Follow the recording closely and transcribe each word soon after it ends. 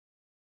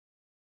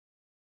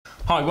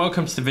Hi,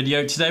 welcome to the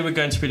video. Today we're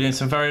going to be doing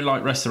some very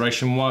light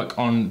restoration work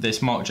on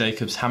this Marc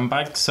Jacobs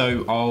handbag.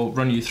 So I'll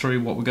run you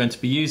through what we're going to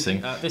be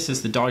using. This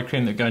is the dye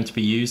cream that we're going to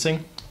be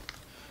using.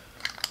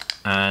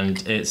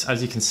 And it's,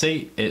 as you can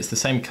see, it's the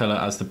same colour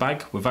as the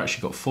bag. We've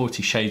actually got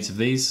 40 shades of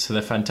these, so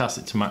they're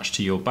fantastic to match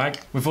to your bag.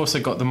 We've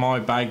also got the My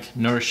Bag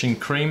Nourishing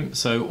Cream.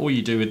 So all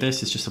you do with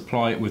this is just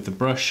apply it with the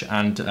brush,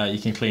 and you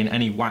can clean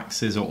any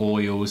waxes or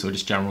oils or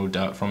just general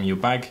dirt from your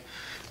bag.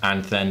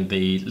 And then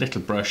the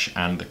little brush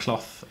and the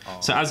cloth.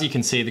 So as you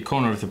can see, the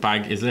corner of the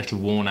bag is a little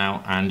worn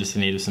out and just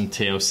in need of some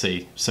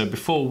TLC. So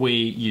before we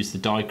use the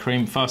dye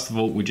cream, first of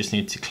all, we just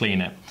need to clean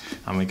it.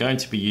 And we're going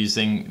to be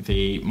using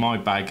the My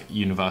Bag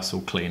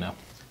Universal Cleaner.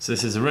 So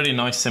this is a really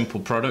nice, simple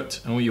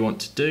product. And all you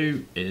want to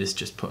do is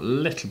just put a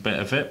little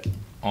bit of it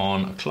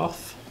on a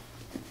cloth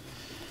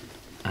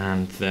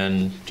and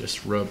then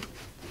just rub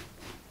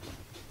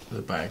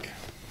the bag.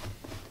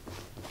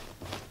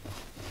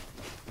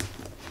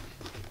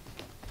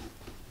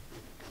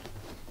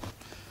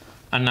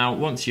 And now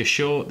once you're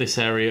sure this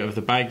area of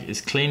the bag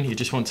is clean, you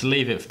just want to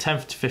leave it for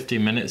 10 to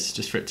 15 minutes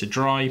just for it to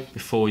dry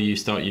before you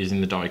start using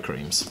the dye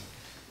creams.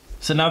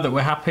 So now that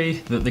we're happy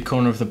that the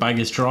corner of the bag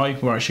is dry,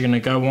 we're actually going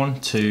to go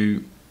on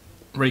to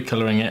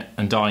recolouring it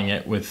and dyeing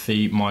it with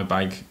the My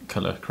Bag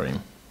colour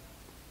cream.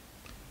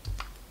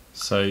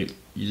 So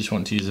you just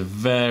want to use a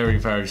very,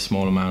 very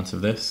small amount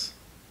of this.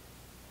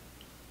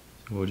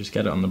 We'll just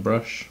get it on the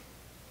brush.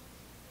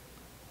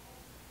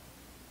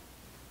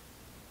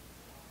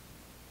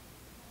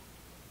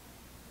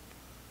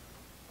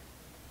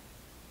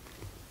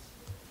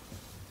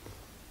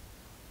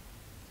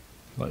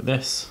 Like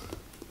this.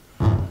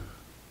 And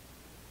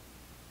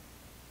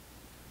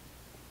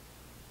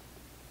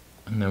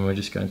then we're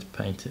just going to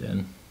paint it in.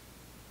 And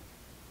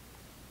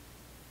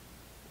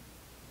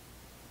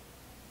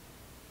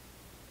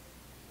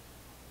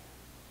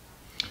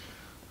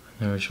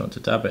then we just want to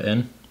dab it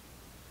in.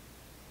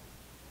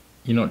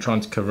 You're not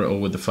trying to cover it all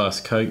with the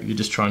first coat, you're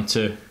just trying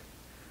to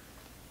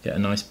get a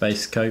nice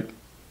base coat.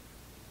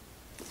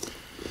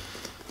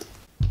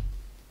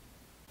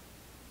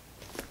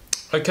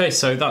 Okay,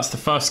 so that's the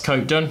first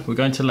coat done. We're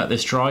going to let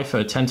this dry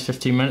for 10 to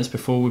 15 minutes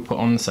before we put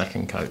on the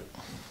second coat.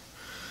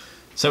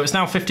 So it's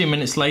now 15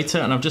 minutes later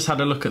and I've just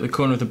had a look at the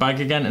corner of the bag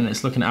again and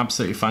it's looking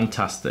absolutely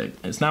fantastic.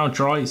 It's now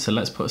dry, so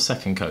let's put a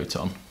second coat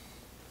on.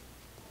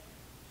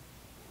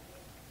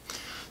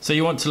 So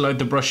you want to load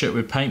the brush up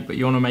with paint, but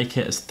you want to make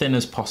it as thin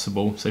as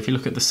possible. So if you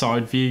look at the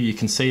side view, you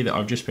can see that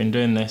I've just been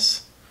doing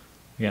this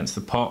against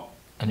the pot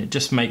and it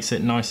just makes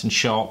it nice and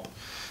sharp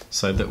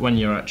so that when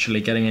you're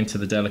actually getting into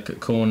the delicate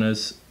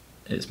corners,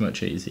 it's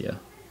much easier.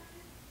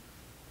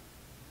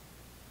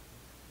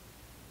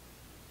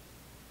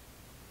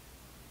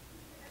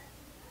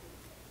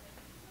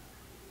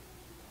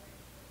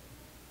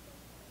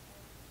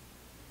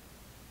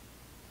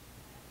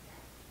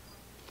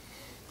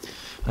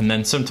 And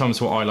then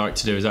sometimes what I like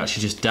to do is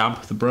actually just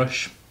dab the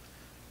brush,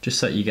 just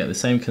so you get the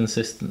same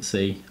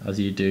consistency as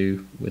you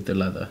do with the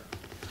leather.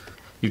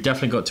 You've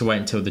definitely got to wait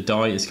until the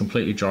dye is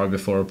completely dry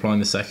before applying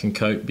the second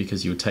coat,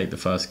 because you'll take the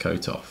first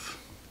coat off.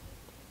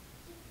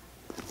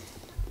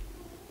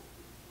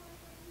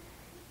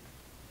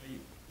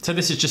 So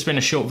this has just been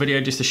a short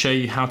video just to show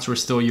you how to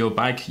restore your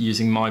bag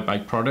using My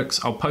Bag products.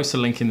 I'll post a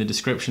link in the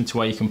description to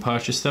where you can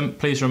purchase them.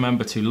 Please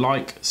remember to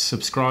like,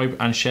 subscribe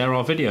and share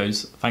our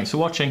videos. Thanks for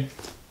watching.